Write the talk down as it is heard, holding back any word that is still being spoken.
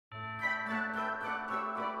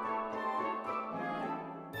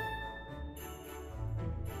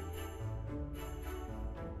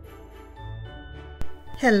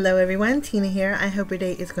Hello everyone, Tina here. I hope your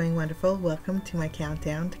day is going wonderful. Welcome to my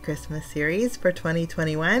Countdown to Christmas series for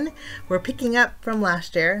 2021. We're picking up from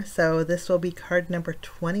last year, so this will be card number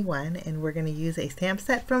 21, and we're going to use a stamp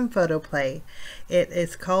set from Photoplay. It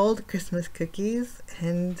is called Christmas Cookies,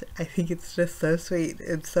 and I think it's just so sweet.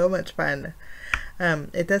 It's so much fun.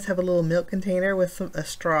 It does have a little milk container with a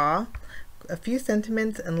straw, a few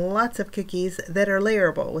sentiments, and lots of cookies that are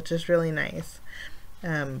layerable, which is really nice.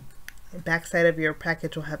 Backside of your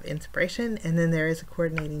package will have inspiration, and then there is a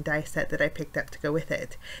coordinating die set that I picked up to go with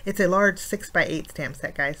it. It's a large 6x8 stamp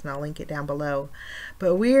set, guys, and I'll link it down below.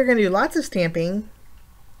 But we are going to do lots of stamping.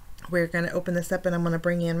 We're going to open this up, and I'm going to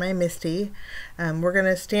bring in my Misty. We're going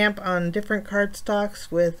to stamp on different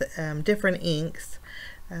cardstocks with different inks.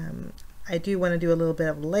 I do want to do a little bit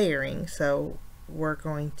of layering, so we're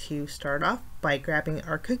going to start off by grabbing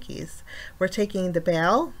our cookies. We're taking the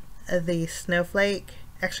bell, the snowflake,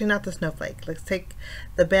 actually not the snowflake. Let's take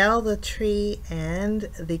the bell, the tree, and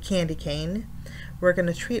the candy cane. We're going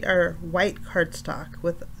to treat our white cardstock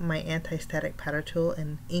with my anti-static powder tool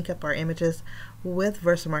and ink up our images with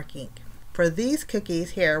Versamark ink. For these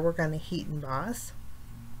cookies here, we're going to heat emboss.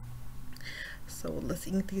 So let's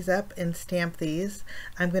ink these up and stamp these.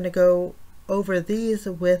 I'm going to go over these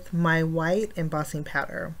with my white embossing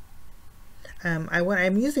powder.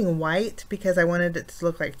 I'm using white because I wanted it to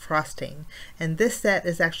look like frosting, and this set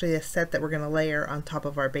is actually a set that we're going to layer on top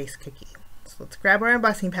of our base cookie. So let's grab our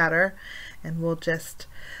embossing powder and we'll just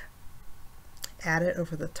add it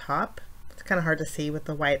over the top. It's kind of hard to see with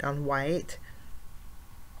the white on white,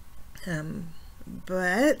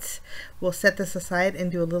 but we'll set this aside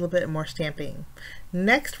and do a little bit more stamping.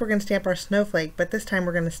 Next we're going to stamp our snowflake, but this time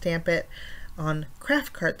we're going to stamp it on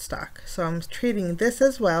craft cardstock. So I'm treating this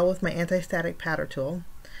as well with my anti-static powder tool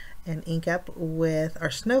and ink up with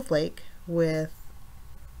our snowflake with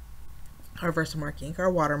our Versamark ink,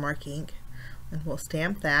 our watermark ink, and we'll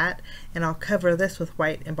stamp that, and I'll cover this with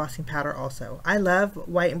white embossing powder also. I love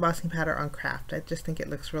white embossing powder on craft. I just think it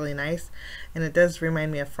looks really nice, and it does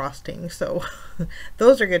remind me of frosting, so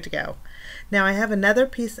those are good to go. Now I have another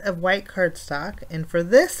piece of white cardstock, and for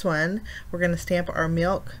this one we're going to stamp our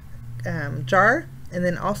milk jar and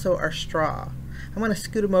then also our straw. I'm going to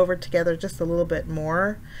scoot them over together just a little bit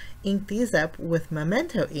more, ink these up with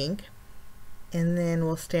Memento ink, and then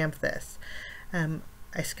we'll stamp this.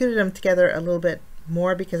 I scooted them together a little bit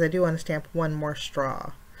more because I do want to stamp one more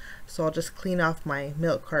straw. So I'll just clean off my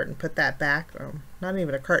milk carton, put that back, or not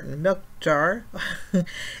even a carton, milk jar,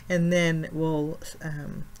 and then we'll,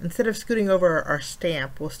 instead of scooting over our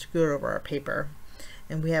stamp, we'll scoot over our paper,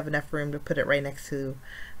 and we have enough room to put it right next to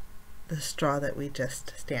the straw that we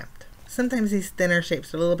just stamped. Sometimes these thinner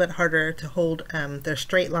shapes are a little bit harder to hold their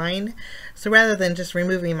straight line, so rather than just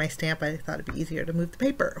removing my stamp, I thought it'd be easier to move the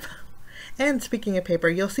paper. And speaking of paper,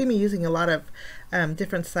 you'll see me using a lot of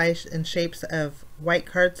different sizes and shapes of white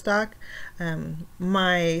cardstock.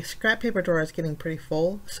 My scrap paper drawer is getting pretty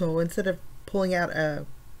full, so instead of pulling out a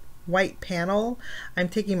white panel, I'm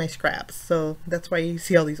taking my scraps, so that's why you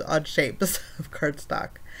see all these odd shapes of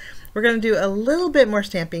cardstock. We're going to do a little bit more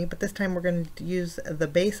stamping, but this time we're going to use the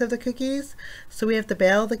base of the cookies. So we have the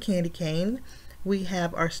bell, the candy cane, we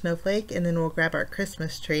have our snowflake, and then we'll grab our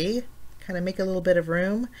Christmas tree, kind of make a little bit of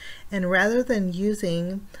room. And rather than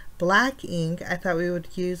using black ink, I thought we would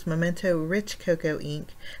use Memento Rich Cocoa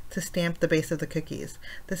ink to stamp the base of the cookies.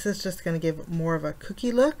 This is just going to give more of a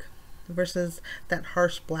cookie look versus that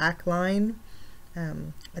harsh black line.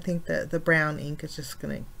 I think the brown ink is just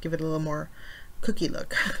going to give it a little more cookie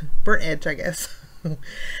look, burnt edge, I guess.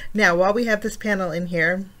 Now while we have this panel in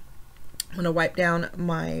here, I'm going to wipe down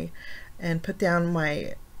and put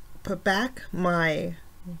back my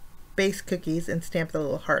base cookies and stamp the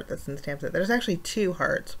little heart that's in the stamp set. There's actually two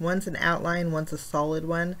hearts. One's an outline, one's a solid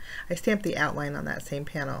one. I stamped the outline on that same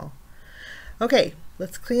panel. Okay,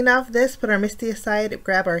 let's clean off this, put our Misty aside,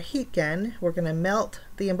 grab our heat gun. We're going to melt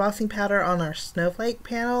the embossing powder on our snowflake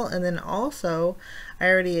panel, and then also I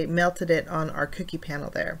already melted it on our cookie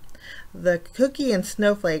panel there. The cookie and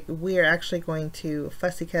snowflake we are actually going to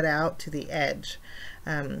fussy cut out to the edge,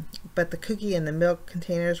 but the cookie and the milk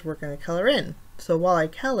containers we're going to color in. So while I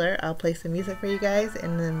color, I'll play some music for you guys,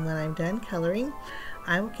 and then when I'm done coloring,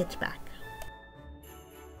 I will get you back.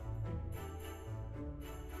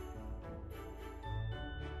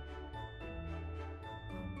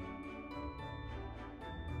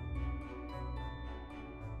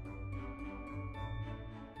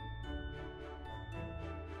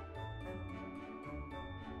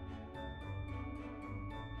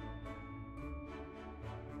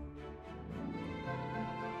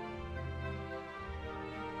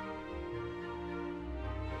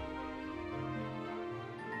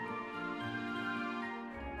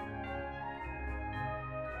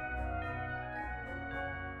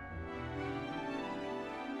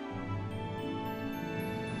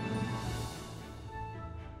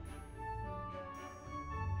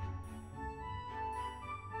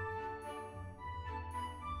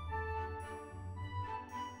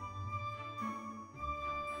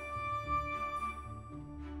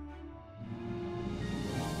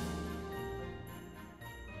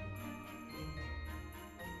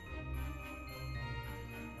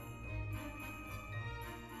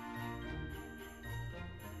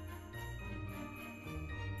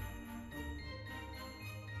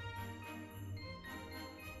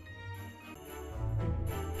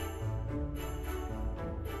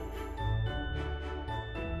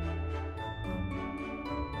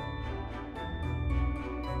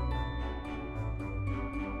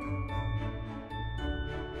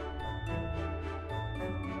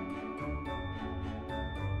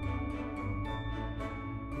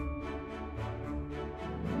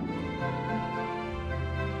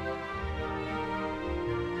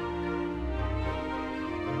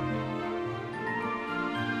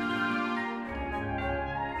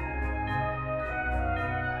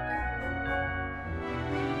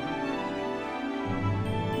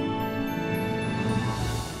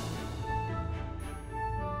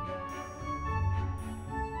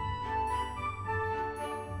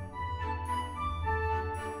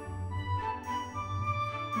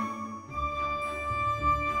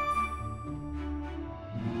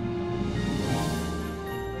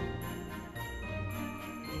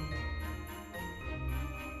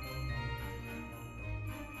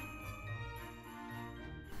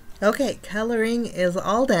 Okay, coloring is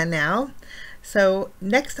all done now. So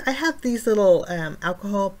next I have these little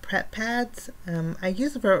alcohol prep pads. I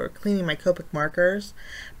use them for cleaning my Copic markers,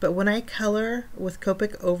 but when I color with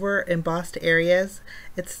Copic over embossed areas,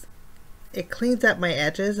 it cleans up my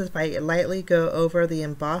edges if I lightly go over the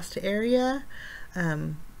embossed area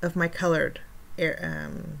of my colored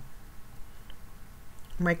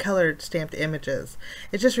stamped images.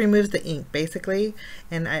 It just removes the ink basically,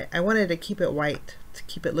 and I wanted to keep it white to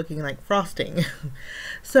keep it looking like frosting.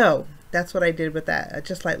 So that's what I did with that. I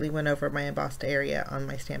just lightly went over my embossed area on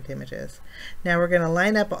my stamped images. Now we're going to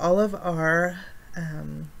line up all of our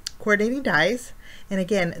coordinating dies, and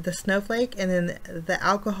again the snowflake and then the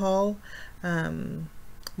alcohol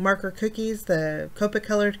marker cookies, the Copic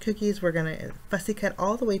colored cookies, we're going to fussy cut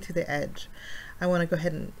all the way to the edge. I want to go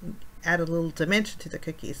ahead and add a little dimension to the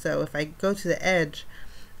cookie, so if I go to the edge,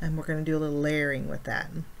 we're going to do a little layering with that.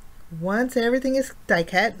 Once everything is die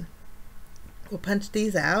cut, we'll punch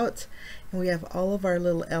these out and we have all of our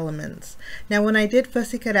little elements. Now when I did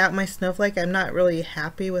fussy cut out my snowflake, I'm not really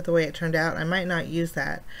happy with the way it turned out. I might not use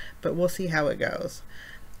that, but we'll see how it goes.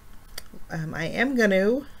 I am going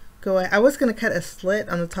to I was going to cut a slit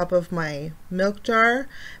on the top of my milk jar,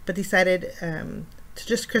 but decided to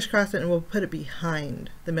just crisscross it and we'll put it behind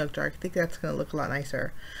the milk jar. I think that's going to look a lot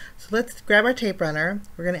nicer. So let's grab our tape runner.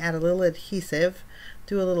 We're going to add a little adhesive,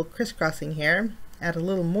 do a little crisscrossing here, add a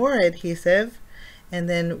little more adhesive, and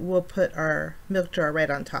then we'll put our milk jar right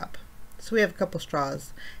on top. So we have a couple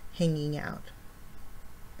straws hanging out.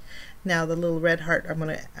 Now the little red heart,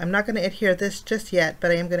 I'm not going to adhere this just yet, but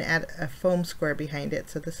I am going to add a foam square behind it,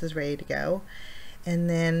 so this is ready to go. And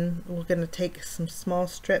then we're going to take some small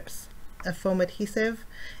strips of foam adhesive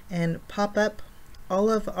and pop up all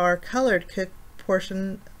of our colored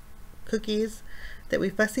portion cookies that we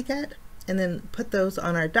fussy cut, and then put those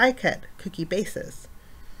on our die cut cookie bases.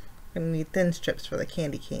 We're going to need thin strips for the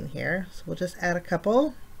candy cane here, so we'll just add a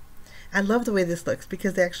couple. I love the way this looks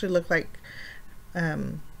because they actually look like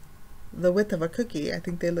the width of a cookie. I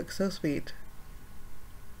think they look so sweet.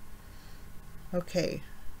 Okay,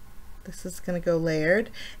 this is going to go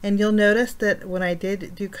layered, and you'll notice that when I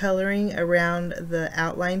did do coloring around the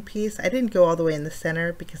outline piece, I didn't go all the way in the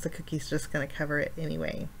center because the cookie's just going to cover it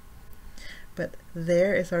anyway. But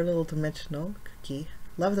there is our little dimensional cookie.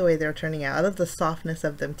 Love the way they're turning out. I love the softness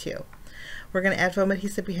of them too. We're going to add foam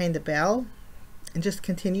adhesive behind the bell and just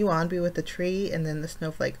continue on with the tree and then the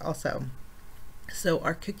snowflake also. So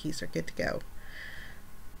our cookies are good to go.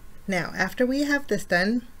 Now after we have this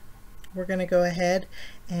done, we're going to go ahead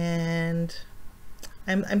and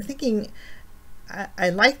I'm thinking I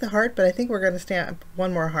like the heart, but I think we're going to stamp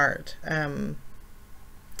one more heart.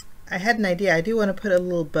 I had an idea. I do want to put a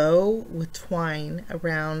little bow with twine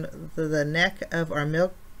around the neck of our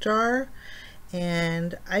milk jar,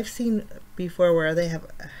 and I've seen before where they have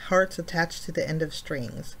hearts attached to the end of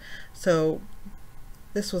strings. So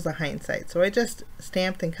this was a hindsight. So I just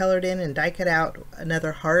stamped and colored in and die cut out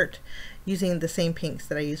another heart using the same pinks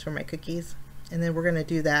that I use for my cookies, and then we're going to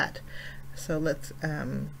do that. So let's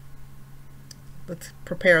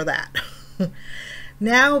prepare that.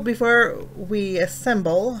 Now before we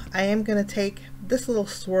assemble, I am going to take this little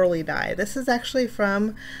swirly die. This is actually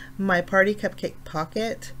from my Party Cupcake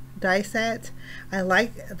Pocket die set. I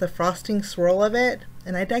like the frosting swirl of it,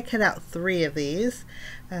 and I die cut out 3 of these.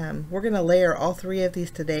 We're going to layer all 3 of these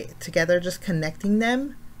together, just connecting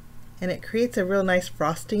them, and it creates a real nice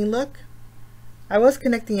frosting look. I was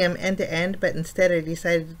connecting them end to end, but instead I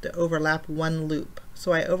decided to overlap one loop.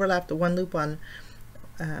 So I overlapped one loop on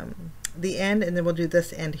the end, and then we'll do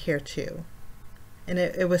this end here too. And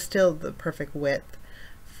it was still the perfect width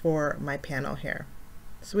for my panel here.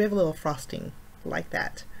 So we have a little frosting like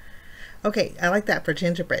that. Okay, I like that for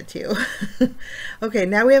gingerbread too. Okay,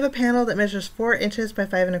 now we have a panel that measures 4 inches by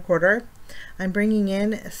 5 1/4. I'm bringing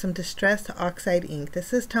in some distressed oxide ink.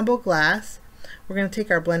 This is Tumble Glass. We're going to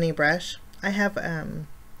take our blending brush. I have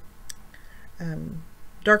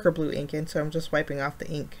darker blue ink in, so I'm just wiping off the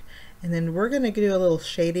ink. And then we're going to do a little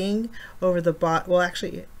shading over the well,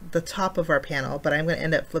 actually the top of our panel, but I'm going to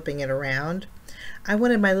end up flipping it around. I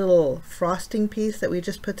wanted my little frosting piece that we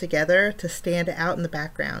just put together to stand out in the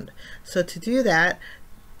background. So to do that,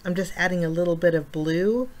 I'm just adding a little bit of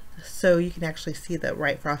blue so you can actually see the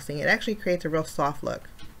right frosting. It actually creates a real soft look.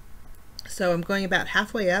 So I'm going about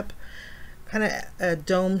halfway up, kind of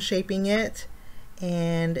dome shaping it,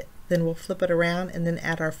 and then we'll flip it around and then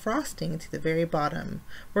add our frosting to the very bottom.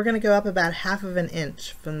 We're going to go up about 1/2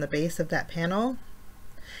 inch from the base of that panel,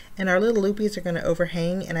 and our little loopies are going to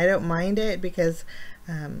overhang, and I don't mind it because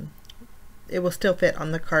it will still fit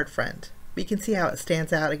on the card front. But you can see how it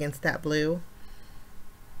stands out against that blue.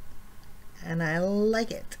 and I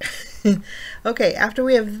like it. Okay, after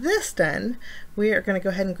we have this done, we are going to go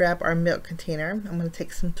ahead and grab our milk container. I'm going to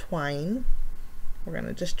take some twine. We're going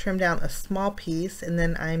to just trim down a small piece, and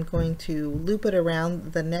then I'm going to loop it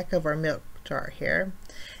around the neck of our milk jar here,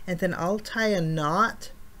 and then I'll tie a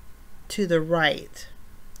knot to the right,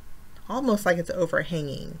 almost like it's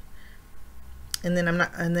overhanging. And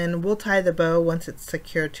then we'll tie the bow once it's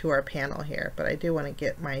secured to our panel here, but I do want to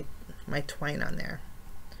get my twine on there.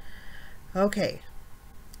 Okay,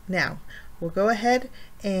 now we'll go ahead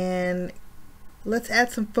and let's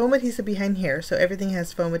add some foam adhesive behind here. So everything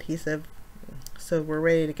has foam adhesive, so we're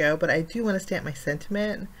ready to go. But I do want to stamp my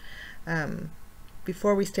sentiment.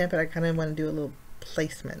 Before we stamp it, I kind of want to do a little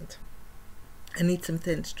placement. I need some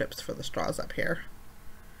thin strips for the straws up here.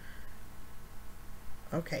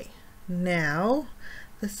 Okay, now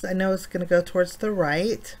this, I know it's going to go towards the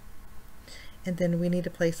right, and then we need to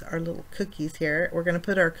place our little cookies here. We're going to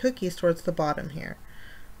put our cookies towards the bottom here,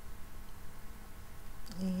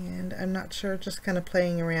 and I'm not sure, just kind of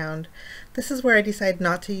playing around. This is where I decide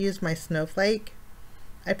not to use my snowflake.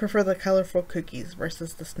 I prefer the colorful cookies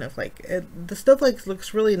versus the snowflake. The snowflake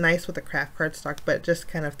looks really nice with the craft cardstock, but it just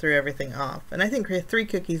kind of threw everything off, and I think 3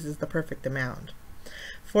 cookies is the perfect amount.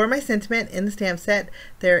 For my sentiment in the stamp set,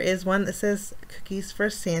 there is one that says Cookies for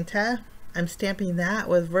Santa. I'm stamping that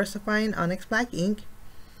with VersaFine Onyx Black ink.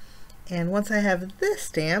 And once I have this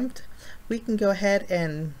stamped, we can go ahead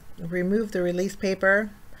and remove the release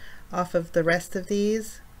paper off of the rest of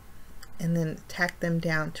these and then tack them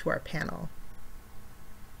down to our panel.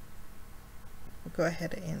 We'll go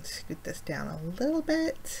ahead and scoot this down a little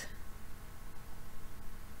bit.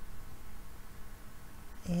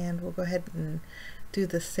 And we'll go ahead and do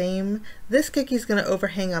the same. This cookie is going to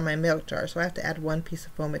overhang on my milk jar, so I have to add one piece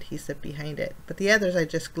of foam adhesive behind it, but the others I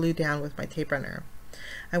just glued down with my tape runner.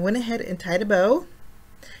 I went ahead and tied a bow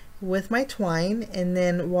with my twine, and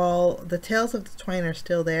then while the tails of the twine are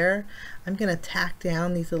still there, I'm going to tack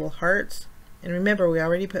down these little hearts. And remember, we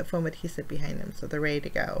already put foam adhesive behind them, so they're ready to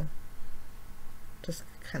go. Just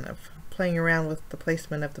kind of playing around with the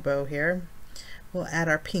placement of the bow here. We'll add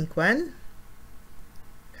our pink one.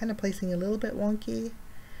 Kind of placing a little bit wonky.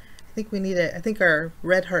 I think we need it. I think our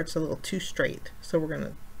red heart's a little too straight, so we're going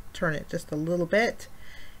to turn it just a little bit,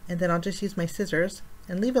 and then I'll just use my scissors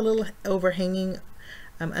and leave a little overhanging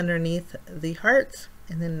underneath the hearts,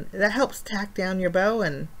 and then that helps tack down your bow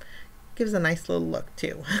and gives a nice little look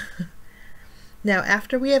too. Now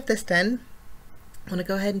after we have this done, I'm going to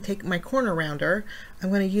go ahead and take my corner rounder. I'm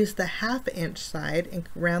going to use the 1/2 inch side and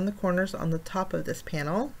round the corners on the top of this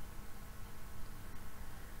panel.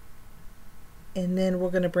 And then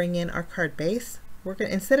we're going to bring in our card base. We're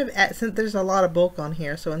going to, since there's a lot of bulk on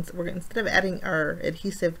here, so instead of adding our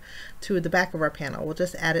adhesive to the back of our panel, we'll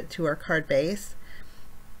just add it to our card base.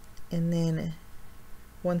 And then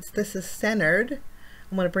once this is centered,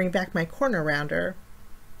 I'm going to bring back my corner rounder,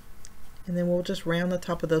 and then we'll just round the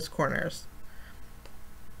top of those corners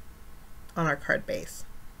on our card base.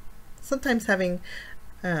 Sometimes having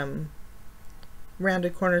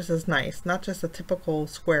rounded corners is nice, not just a typical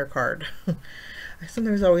square card. I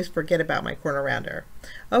sometimes always forget about my corner rounder.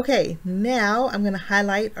 Okay, now I'm going to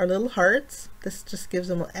highlight our little hearts. This just gives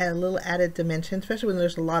them a little added dimension, especially when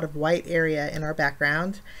there's a lot of white area in our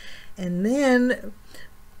background. And then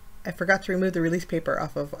I forgot to remove the release paper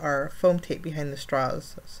off of our foam tape behind the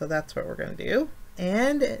straws, so that's what we're going to do.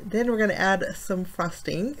 And then we're going to add some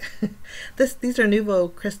frosting. These are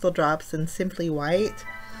Nuvo crystal drops in Simply White.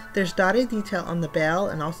 There's dotted detail on the bell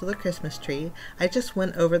and also the Christmas tree. I just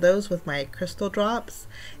went over those with my crystal drops,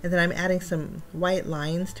 and then I'm adding some white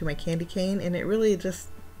lines to my candy cane, and it really just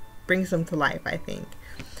brings them to life, I think.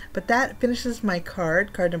 But that finishes my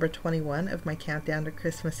card number 21 of my Countdown to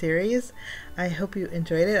Christmas series. I hope you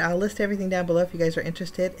enjoyed it. I'll list everything down below if you guys are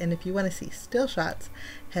interested, and if you want to see still shots,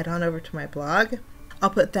 head on over to my blog. I'll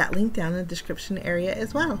put that link down in the description area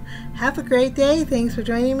as well. Have a great day. Thanks for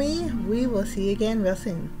joining me. We will see you again real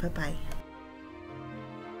soon. Bye-bye.